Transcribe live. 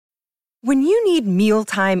When you need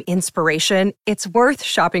mealtime inspiration, it's worth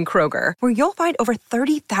shopping Kroger, where you'll find over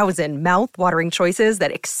 30,000 mouth-watering choices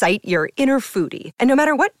that excite your inner foodie. And no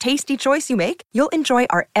matter what tasty choice you make, you'll enjoy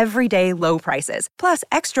our everyday low prices, plus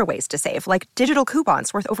extra ways to save, like digital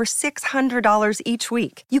coupons worth over $600 each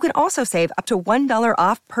week. You can also save up to $1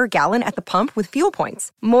 off per gallon at the pump with fuel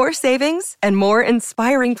points. More savings and more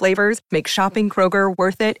inspiring flavors make shopping Kroger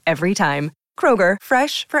worth it every time. Kroger,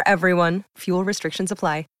 fresh for everyone. Fuel restrictions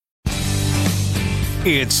apply.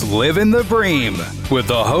 It's Livin' the Bream with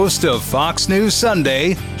the host of Fox News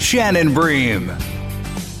Sunday, Shannon Bream.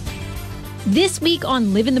 This week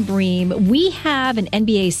on Livin' the Bream, we have an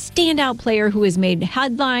NBA standout player who has made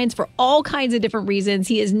headlines for all kinds of different reasons.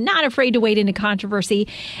 He is not afraid to wade into controversy,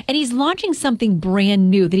 and he's launching something brand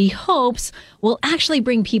new that he hopes will actually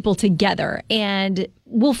bring people together and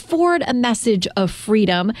will forward a message of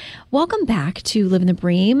freedom. Welcome back to Livin' the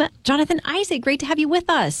Bream. Jonathan Isaac, great to have you with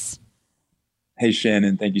us. Hey,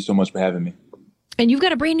 Shannon, thank you so much for having me. And you've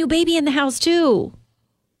got a brand new baby in the house, too.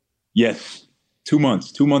 Yes. 2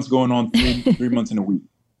 months. 2 months going on, 3 months in a week.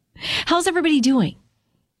 How's everybody doing?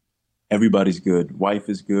 Everybody's good. Wife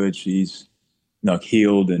is good. She's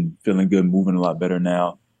healed and feeling good, moving a lot better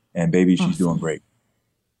now. And baby, she's doing great.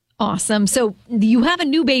 Awesome. So you have a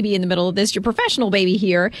new baby in the middle of this. Your professional baby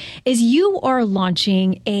here is you are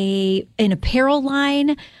launching an apparel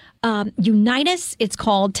line, UNITUS, it's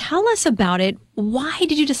called. Tell us about it. Why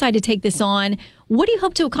did you decide to take this on? What do you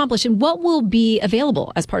hope to accomplish, and what will be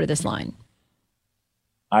available as part of this line?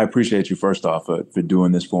 I appreciate you, first off, for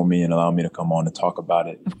doing this for me and allowing me to come on and talk about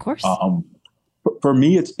it. Of course. For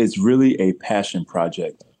me, it's really a passion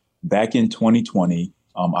project. Back in 2020,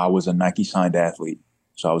 I was a Nike signed athlete.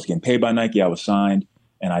 So I was getting paid by Nike. I was signed,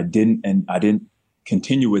 and I didn't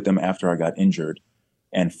continue with them after I got injured.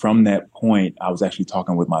 And from that point, I was actually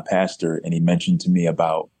talking with my pastor, and he mentioned to me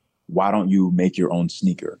about, why don't you make your own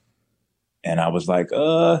sneaker? And I was like,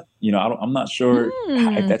 I'm not sure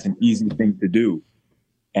if that's an easy thing to do.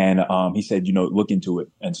 And he said, look into it.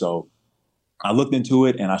 And so I looked into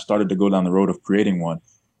it, and I started to go down the road of creating one.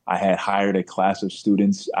 I had hired a class of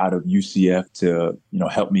students out of UCF to,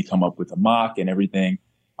 help me come up with a mock and everything.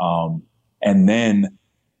 And then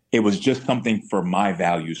it was just something for my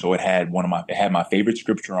value. So it had my favorite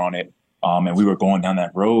scripture on it. And we were going down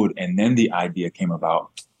that road. And then the idea came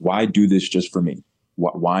about, why do this just for me?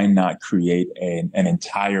 Why not create an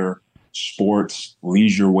entire sports,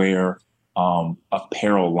 leisure wear,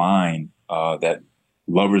 apparel line that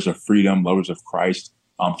lovers of freedom, lovers of Christ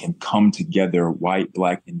can come together, white,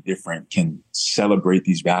 black, and different, can celebrate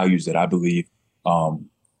these values that I believe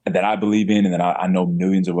in and that I know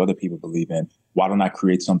millions of other people believe in. Why don't I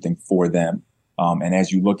create something for them? And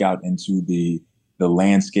as you look out into the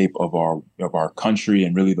landscape of our country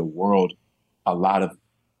and really the world, a lot of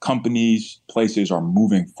companies, places are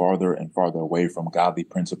moving farther and farther away from godly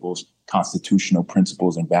principles, constitutional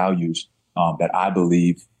principles and values that I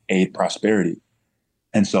believe aid prosperity.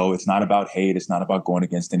 And so it's not about hate. It's not about going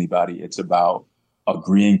against anybody. It's about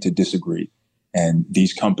agreeing to disagree. And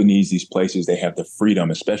these companies, these places, they have the freedom,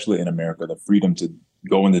 especially in America, the freedom to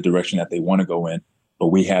go in the direction that they want to go in. But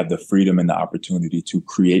we have the freedom and the opportunity to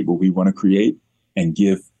create what we want to create and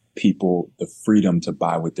give people the freedom to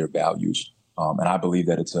buy with their values. And I believe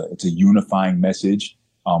that it's a unifying message,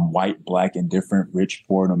 white, black, and different, rich,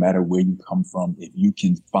 poor, no matter where you come from. If you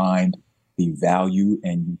can find the value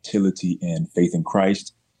and utility in faith in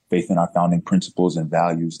Christ, faith in our founding principles and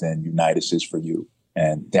values, then UNITUS is for you.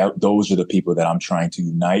 And those are the people that I'm trying to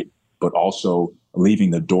unite, but also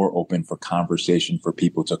leaving the door open for conversation for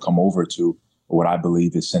people to come over to what I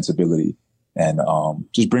believe is sensibility and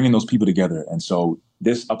just bringing those people together. And so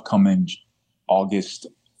this upcoming August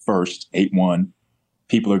 1st, 8/1,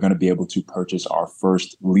 people are going to be able to purchase our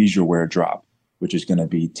first leisure wear drop, which is going to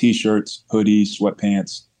be T-shirts, hoodies,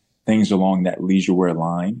 sweatpants, things along that leisure wear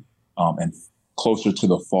line. And closer to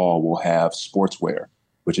the fall, we'll have sportswear,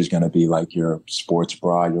 which is going to be like your sports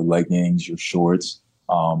bra, your leggings, your shorts.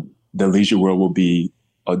 The leisure wear will be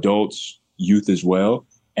adults, youth as well.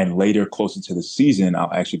 And later, closer to the season,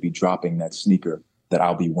 I'll actually be dropping that sneaker that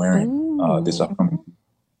I'll be wearing this upcoming.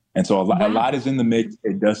 And so a lot is in the mix.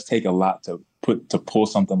 It does take a lot to pull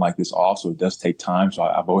something like this off. So it does take time. So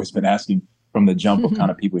I've always been asking from the jump of kind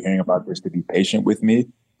of people hearing about this to be patient with me.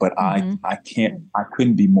 But I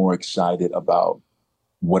couldn't be more excited about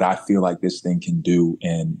what I feel like this thing can do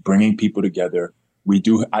in bringing people together. We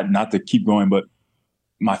do, not to keep going, but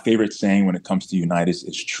my favorite saying when it comes to UNITUS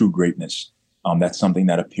is true greatness. That's something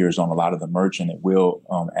that appears on a lot of the merch, and it will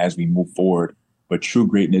as we move forward. But true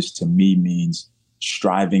greatness to me means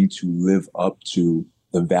striving to live up to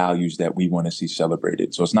the values that we want to see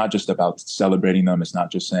celebrated. So it's not just about celebrating them. It's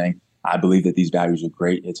not just saying, I believe that these values are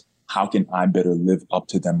great. It's how can I better live up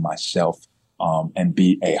to them myself, and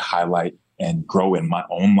be a highlight and grow in my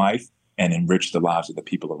own life and enrich the lives of the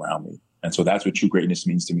people around me. And so that's what true greatness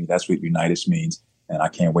means to me. That's what UNITUS means. And I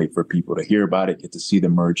can't wait for people to hear about it, get to see the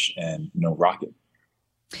merch, and, rock it.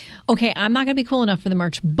 Okay, I'm not going to be cool enough for the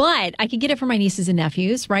merch, but I could get it for my nieces and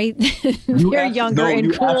nephews, right? They're younger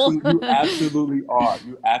and cool. You absolutely are.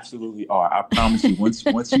 You absolutely are. I promise you. Once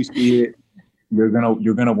you see it, you're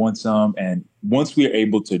gonna want some. And once we're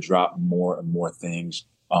able to drop more and more things,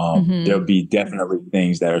 there'll be definitely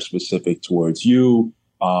things that are specific towards you,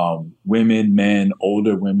 women, men,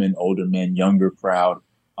 older men, younger crowd.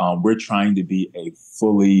 We're trying to be a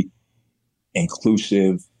fully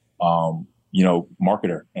inclusive,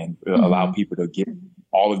 marketer, and allow people to get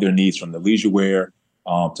all of their needs, from the leisure wear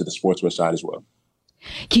to the sportswear side as well.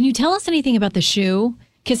 Can you tell us anything about the shoe?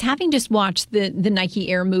 Because having just watched the Nike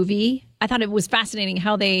Air movie, I thought it was fascinating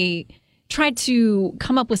how they tried to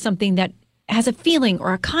come up with something that has a feeling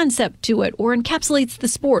or a concept to it, or encapsulates the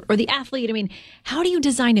sport or the athlete. I mean, how do you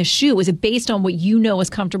design a shoe? Is it based on what you know is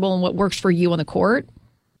comfortable and what works for you on the court?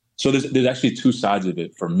 So there's actually two sides of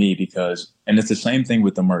it for me, and it's the same thing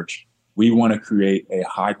with the merch. We want to create a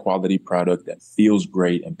high quality product that feels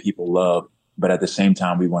great and people love, but at the same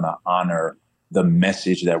time, we want to honor the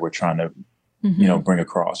message that we're trying to, bring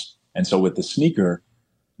across. And so with the sneaker,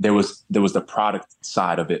 there was the product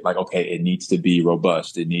side of it. Like, okay, it needs to be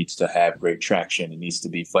robust. It needs to have great traction. It needs to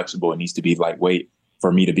be flexible. It needs to be lightweight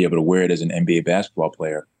for me to be able to wear it as an NBA basketball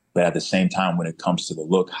player. But at the same time, when it comes to the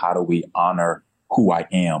look, how do we honor who I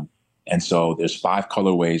am? And so there's 5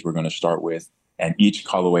 colorways we're going to start with, and each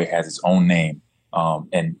colorway has its own name,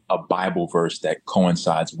 and a Bible verse that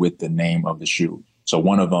coincides with the name of the shoe. So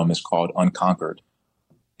one of them is called Unconquered,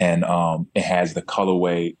 and it has the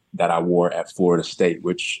colorway that I wore at Florida State,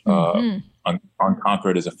 which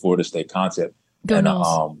Unconquered is a Florida State concept.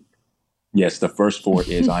 Yes, the first 4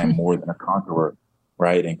 is I am more than a conqueror,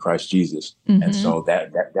 right, in Christ Jesus. And so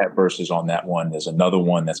that verse is on that one. There's another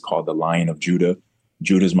one that's called the Lion of Judah.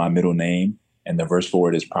 Judah is my middle name. And the verse for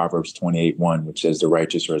it is Proverbs 28:1, which says the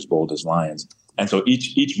righteous are as bold as lions. And so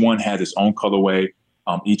each one has its own colorway.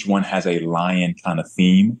 Each one has a lion kind of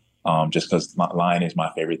theme, just because lion is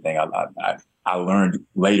my favorite thing. I learned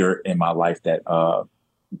later in my life that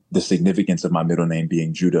the significance of my middle name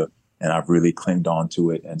being Judah, and I've really clinged on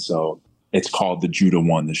to it. And so it's called the Judah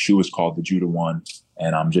One. The shoe is called the Judah One,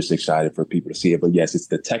 and I'm just excited for people to see it. But yes, it's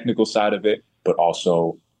the technical side of it, but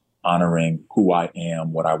also honoring who I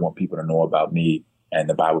am, what I want people to know about me, and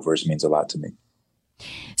the Bible verse means a lot to me.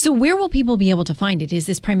 So where will people be able to find it? Is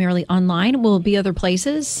this primarily online? Will it be other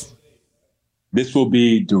places? This will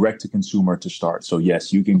be direct to consumer to start. So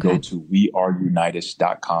yes, you can go to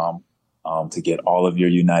weareunitus.com to get all of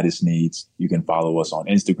your UNITUS needs. You can follow us on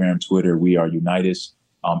Instagram, Twitter, We Are UNITUS.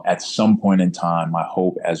 At some point in time, my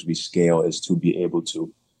hope as we scale is to be able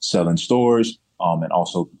to sell in stores, and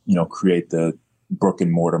also, create the brick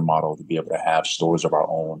and mortar model to be able to have stores of our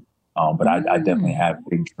own. But I definitely have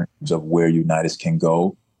big dreams of where UNITUS can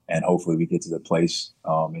go. And hopefully we get to the place,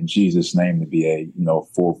 in Jesus' name, to be a,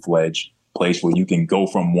 full-fledged place where you can go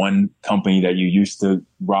from one company that you used to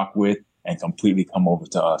rock with and completely come over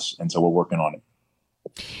to us. And so we're working on it.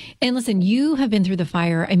 And listen, you have been through the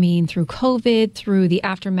fire. I mean, through COVID, through the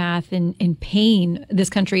aftermath and pain this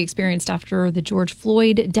country experienced after the George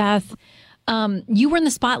Floyd death. You were in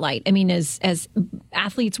the spotlight. I mean, as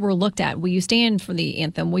athletes were looked at, will you stand for the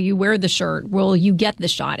anthem? Will you wear the shirt? Will you get the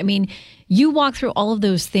shot? I mean, you walked through all of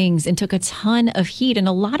those things and took a ton of heat, and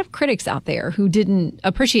a lot of critics out there who didn't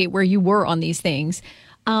appreciate where you were on these things.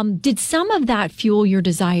 Did some of that fuel your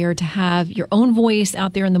desire to have your own voice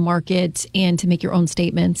out there in the market and to make your own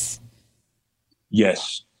statements?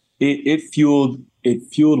 Yes, it fueled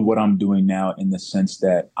what I'm doing now, in the sense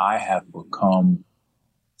that I have become,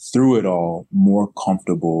 through it all, more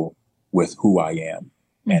comfortable with who I am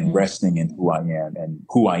and resting in who I am, and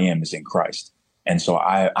who I am is in Christ. And so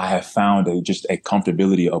I have found just a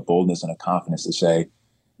comfortability, a boldness, and a confidence to say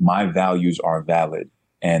my values are valid,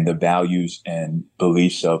 and the values and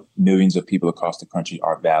beliefs of millions of people across the country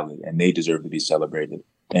are valid, and they deserve to be celebrated.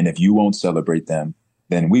 And if you won't celebrate them,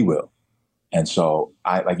 then we will. And so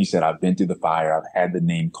like you said, I've been through the fire. I've had the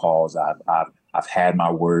name calls. I've had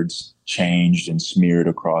my words changed and smeared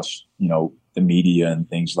across, the media and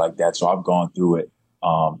things like that. So I've gone through it.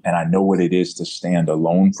 And I know what it is to stand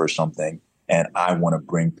alone for something. And I want to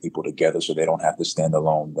bring people together so they don't have to stand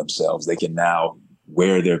alone themselves. They can now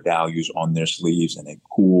wear their values on their sleeves in a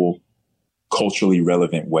cool, culturally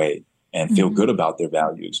relevant way and feel good about their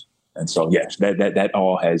values. And so, yes, that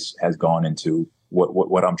all has gone into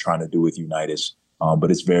what I'm trying to do with Unitas.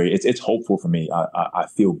 But it's hopeful for me. I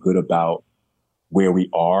feel good about where we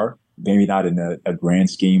are, maybe not in a grand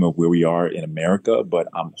scheme of where we are in America, but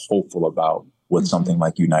I'm hopeful about what something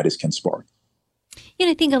like Unitas can spark. And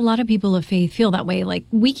I think a lot of people of faith feel that way. Like,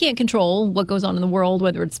 we can't control what goes on in the world,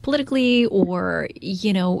 whether it's politically or,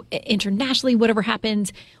 internationally, whatever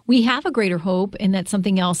happens. We have a greater hope, and that's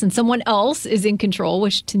something else. And someone else is in control,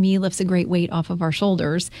 which to me lifts a great weight off of our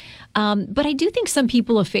shoulders. But I do think some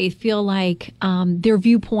people of faith feel like their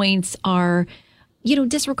viewpoints are,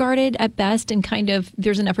 disregarded at best, and kind of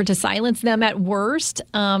there's an effort to silence them at worst.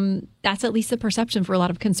 That's at least the perception for a lot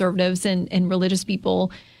of conservatives and religious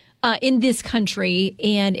people in this country.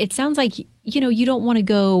 And it sounds like, you don't want to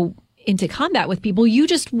go into combat with people. You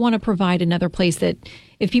just want to provide another place that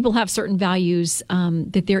if people have certain values,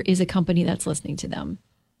 that there is a company that's listening to them.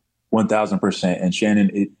 1,000%. And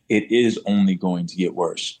Shannon, it is only going to get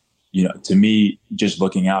worse. To me, just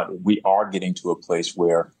looking out, we are getting to a place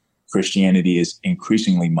where Christianity is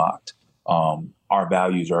increasingly mocked. Our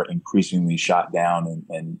values are increasingly shot down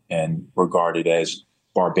and regarded as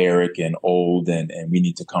barbaric and old, and we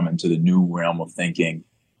need to come into the new realm of thinking.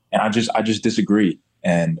 And I just disagree.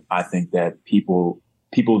 And I think that people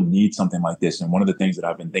need something like this. And one of the things that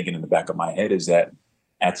I've been thinking in the back of my head is that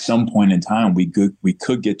at some point in time, we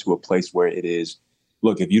could get to a place where it is,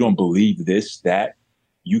 look, if you don't believe this, that,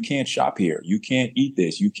 you can't shop here, you can't eat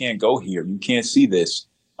this, you can't go here, you can't see this.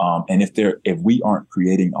 And if we aren't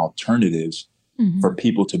creating alternatives for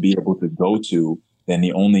people to be able to go to, then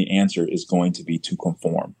the only answer is going to be to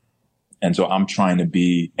conform. And so I'm trying to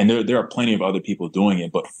be, and there are plenty of other people doing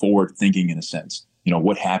it, but forward thinking in a sense.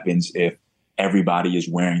 What happens if everybody is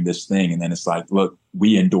wearing this thing? And then it's like, look,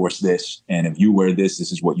 we endorse this. And if you wear this,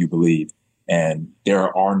 this is what you believe. And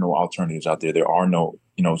there are no alternatives out there. There are no,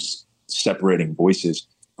 separating voices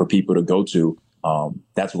for people to go to.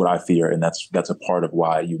 That's what I fear. And that's a part of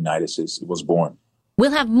why Unitas was born.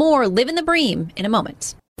 We'll have more Living the Bream in a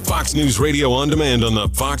moment. Fox News Radio on demand on the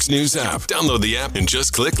Fox News app. Download the app and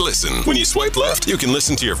just click listen. When you swipe left, you can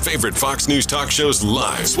listen to your favorite Fox News talk shows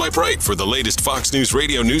live. Swipe right for the latest Fox News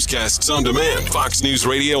Radio newscasts on demand. Fox News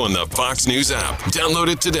Radio on the Fox News app.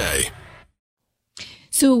 Download it today.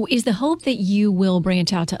 So is the hope that you will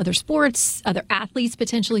branch out to other sports, other athletes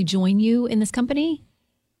potentially join you in this company?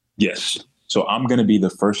 Yes. So I'm going to be the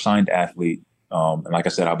first signed athlete. And like I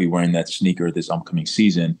said, I'll be wearing that sneaker this upcoming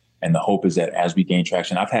season. And the hope is that as we gain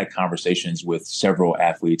traction, I've had conversations with several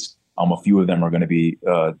athletes. A few of them are going to be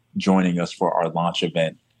joining us for our launch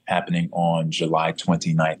event happening on July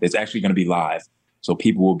 29th. It's actually going to be live, so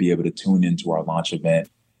people will be able to tune into our launch event.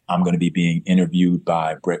 I'm going to be being interviewed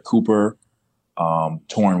by Brett Cooper.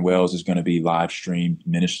 Torrin Wells is going to be live streamed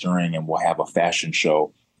ministering, and we'll have a fashion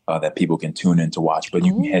show that people can tune in to watch. But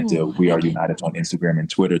you can head to We Are United on Instagram and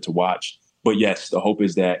Twitter to watch. But yes, the hope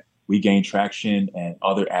is that we gain traction and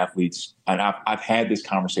other athletes. And I've had this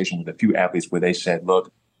conversation with a few athletes where they said,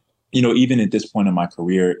 look, even at this point in my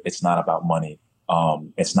career, it's not about money.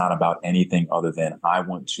 It's not about anything other than I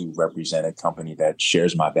want to represent a company that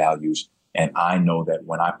shares my values. And I know that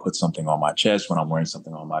when I put something on my chest, when I'm wearing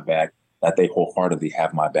something on my back, that they wholeheartedly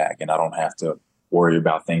have my back. And I don't have to worry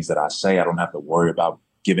about things that I say. I don't have to worry about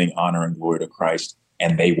giving honor and glory to Christ,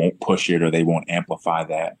 and they won't push it or they won't amplify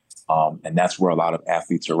that. And that's where a lot of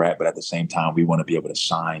athletes are at. But at the same time, we want to be able to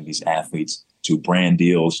sign these athletes to brand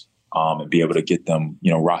deals and be able to get them,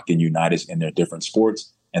 rocking Unitas in their different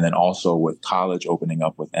sports. And then also with college opening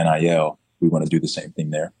up with NIL, we want to do the same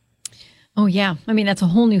thing there. Oh, yeah. I mean, that's a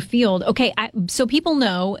whole new field. Okay. So people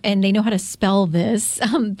know, and they know how to spell this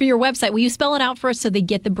for your website. Will you spell it out for us so they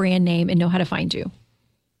get the brand name and know how to find you?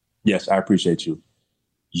 Yes, I appreciate you.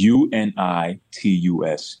 UNITUS,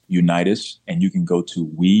 Unitas, and you can go to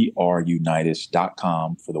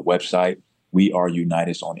weareunitas.com for the website. We Are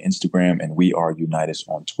Unitas on Instagram, and We Are Unitas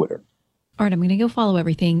on Twitter. All right, I'm going to go follow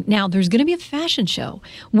everything. Now, there's going to be a fashion show.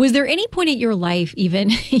 Was there any point in your life,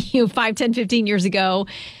 even 5, 10, 15 years ago,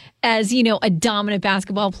 as, a dominant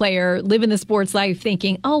basketball player, living the sports life,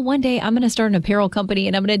 thinking, oh, one day I'm going to start an apparel company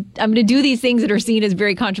and I'm going to do these things that are seen as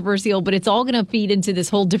very controversial, but it's all going to feed into this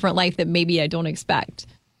whole different life that maybe I don't expect?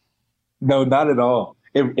 No, not at all.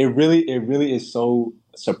 It really is so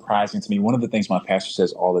surprising to me. One of the things my pastor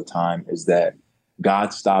says all the time is that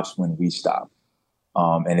God stops when we stop.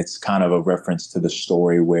 And it's kind of a reference to the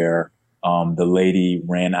story where the lady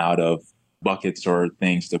ran out of buckets or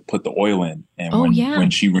things to put the oil in. And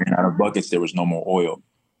when she ran out of buckets, there was no more oil.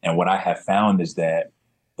 And what I have found is that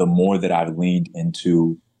the more that I've leaned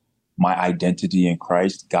into my identity in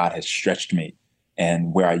Christ, God has stretched me.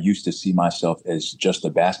 And where I used to see myself as just a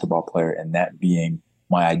basketball player and that being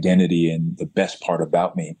my identity and the best part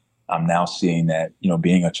about me, I'm now seeing that,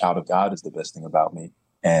 being a child of God is the best thing about me.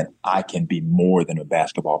 And I can be more than a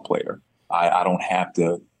basketball player. I don't have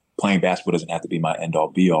to, playing basketball doesn't have to be my end all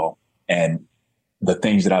be all. And the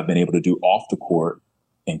things that I've been able to do off the court,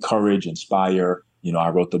 encourage, inspire. I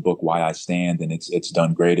wrote the book, Why I Stand, and it's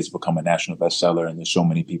done great. It's become a national bestseller. And there's so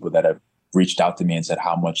many people that have reached out to me and said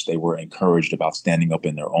how much they were encouraged about standing up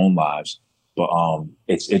in their own lives. But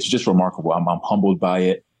it's just remarkable. I'm humbled by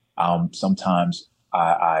it. Sometimes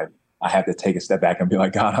I have to take a step back and be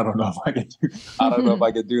like, God, I don't know if I can do this. I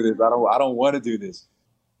don't want to do this.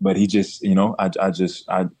 But he just,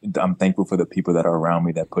 I'm thankful for the people that are around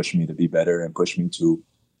me that push me to be better and push me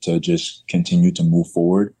to just continue to move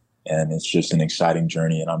forward. And it's just an exciting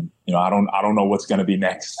journey. And I don't know what's going to be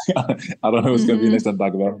next. I don't know what's going to be next.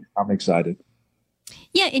 I'm excited.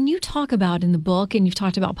 Yeah. And you talk about in the book, and you've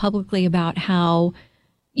talked about publicly about how,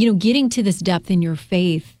 getting to this depth in your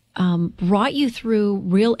faith brought you through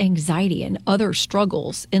real anxiety and other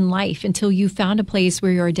struggles in life until you found a place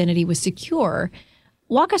where your identity was secure.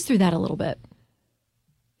 Walk us through that a little bit.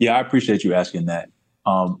 Yeah, I appreciate you asking that.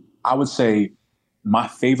 I would say my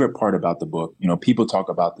favorite part about the book, people talk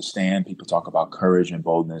about the stand, people talk about courage and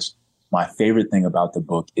boldness. My favorite thing about the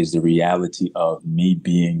book is the reality of me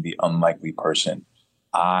being the unlikely person.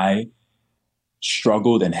 I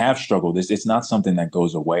struggled and have struggled. It's not something that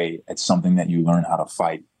goes away. It's something that you learn how to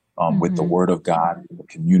fight with the word of God, the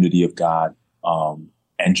community of God,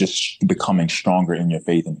 and just becoming stronger in your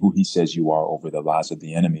faith and who he says you are over the lies of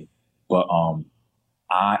the enemy. But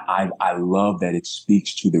I love that it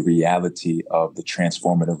speaks to the reality of the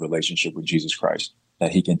transformative relationship with Jesus Christ,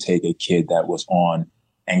 that he can take a kid that was on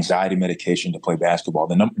anxiety medication to play basketball.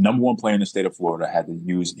 The number one player in the state of Florida had to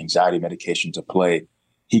use anxiety medication to play.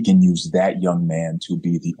 He can use that young man to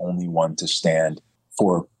be the only one to stand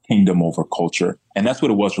for kingdom over culture. And that's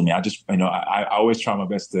what it was for me. I always try my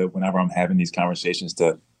best to, whenever I'm having these conversations,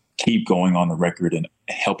 to keep going on the record and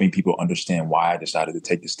helping people understand why I decided to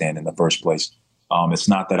take the stand in the first place. It's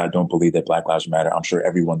not that I don't believe that Black Lives Matter. I'm sure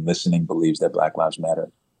everyone listening believes that Black Lives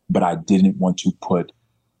Matter, but I didn't want to put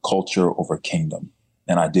culture over kingdom.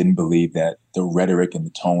 And I didn't believe that the rhetoric and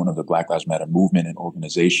the tone of the Black Lives Matter movement and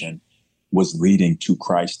organization was leading to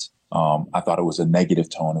Christ. I thought it was a negative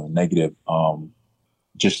tone and a negative,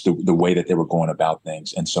 just the way that they were going about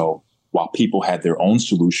things. And so while people had their own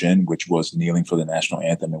solution, which was kneeling for the national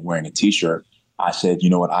anthem and wearing a T-shirt, I said, you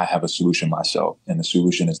know what, I have a solution myself. And the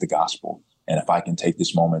solution is the gospel. And if I can take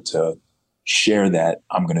this moment to share that,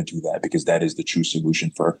 I'm going to do that, because that is the true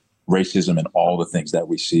solution for racism and all the things that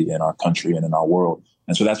we see in our country and in our world.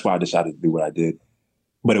 And so that's why I decided to do what I did.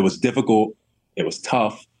 But it was difficult. It was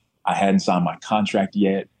tough. I hadn't signed my contract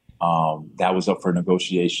yet. That was up for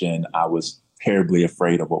negotiation. I was terribly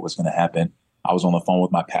afraid of what was going to happen. I was on the phone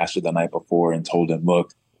with my pastor the night before and told him,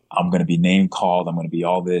 look, I'm going to be name called. I'm going to be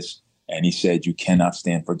all this. And he said, you cannot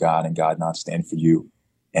stand for God and God not stand for you.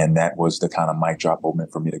 And that was the kind of mic drop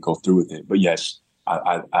moment for me to go through with it. But yes,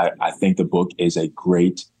 I think the book is a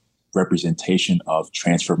great representation of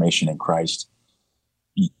transformation in Christ,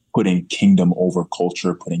 putting kingdom over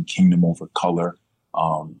culture, putting kingdom over color,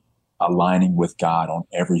 aligning with God on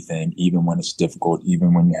everything, even when it's difficult,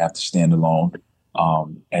 even when you have to stand alone,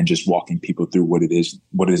 and just walking people through what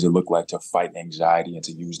does it look like to fight anxiety and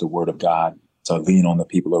to use the word of God, to lean on the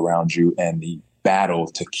people around you and the battle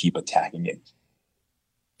to keep attacking it.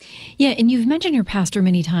 Yeah, and you've mentioned your pastor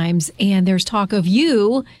many times, and there's talk of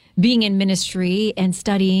you being in ministry and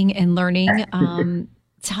studying and learning.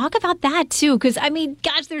 Talk about that, too, because, I mean,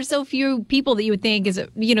 gosh, there's so few people that you would think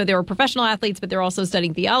they were professional athletes, but they're also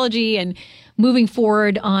studying theology and moving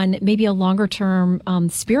forward on maybe a longer term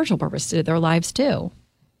spiritual purpose to their lives, too.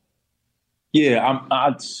 Yeah,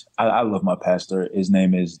 I love my pastor. His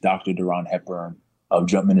name is Dr. Duran Hepburn of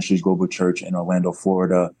Jump Ministries Global Church in Orlando,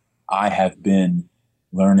 Florida. I have been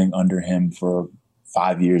learning under him for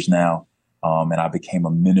 5 years now, and I became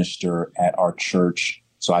a minister at our church.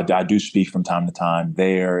 So I do speak from time to time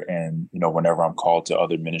there, and whenever I'm called to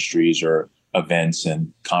other ministries or events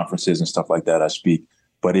and conferences and stuff like that, I speak.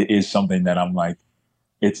 But it is something that I'm like,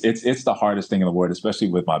 it's the hardest thing in the world, especially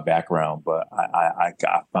with my background. But I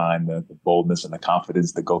find the boldness and the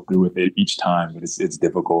confidence to go through with it each time. But it's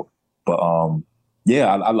difficult. But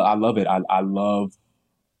yeah, I love it. I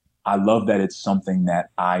love that it's something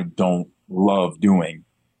that I don't love doing,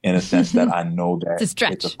 in a sense that I know that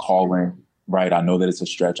it's a calling, right? I know that it's a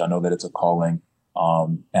stretch. I know that it's a calling.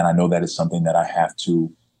 And I know that it's something that I have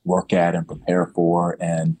to work at and prepare for.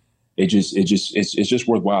 And it's just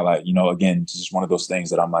worthwhile. Again, it's just one of those things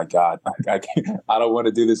that I'm like, God, I don't want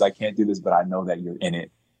to do this. I can't do this, but I know that you're in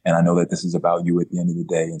it. And I know that this is about you at the end of the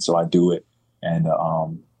day. And so I do it. And,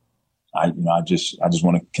 I just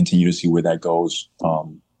want to continue to see where that goes,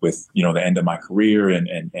 with, the end of my career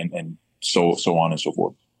and so on and so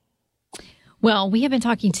forth. Well, we have been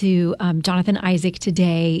talking to Jonathan Isaac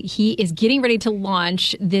today. He is getting ready to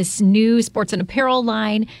launch this new sports and apparel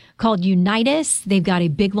line called UNITUS. They've got a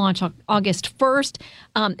big launch on August 1st.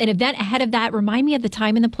 An event ahead of that. Remind me of the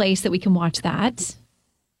time and the place that we can watch that.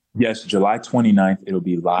 Yes, July 29th. It'll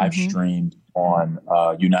be live streamed on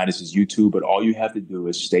UNITUS's YouTube. But all you have to do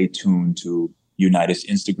is stay tuned to UNITUS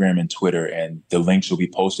Instagram and Twitter, and the links will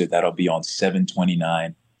be posted. That'll be on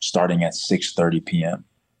 7/29, starting at 6:30 p.m.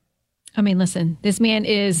 I mean, listen, this man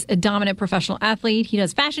is a dominant professional athlete. He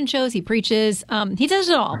does fashion shows. He preaches. He does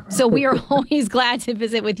it all. So we are always glad to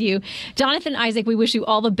visit with you. Jonathan Isaac, we wish you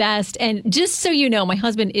all the best. And just so you know, my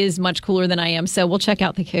husband is much cooler than I am. So we'll check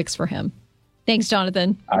out the kicks for him. Thanks,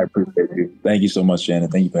 Jonathan. I appreciate you. Thank you so much,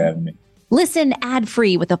 Shannon. Thank you for having me. Listen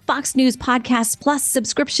ad-free with a Fox News Podcast Plus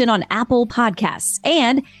subscription on Apple Podcasts.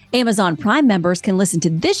 And Amazon Prime members can listen to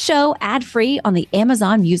this show ad-free on the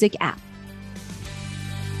Amazon Music app.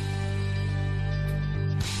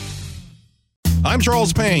 I'm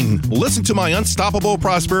Charles Payne. Listen to my Unstoppable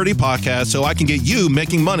Prosperity podcast so I can get you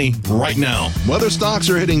making money right now. Whether stocks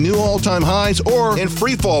are hitting new all-time highs or in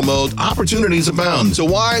free fall mode, opportunities abound. So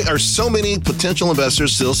why are so many potential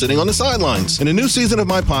investors still sitting on the sidelines? In a new season of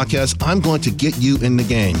my podcast, I'm going to get you in the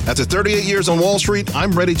game. After 38 years on Wall Street,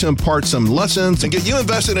 I'm ready to impart some lessons and get you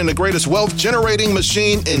invested in the greatest wealth-generating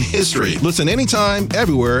machine in history. Listen anytime,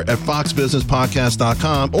 everywhere at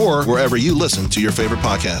foxbusinesspodcast.com or wherever you listen to your favorite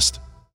podcast.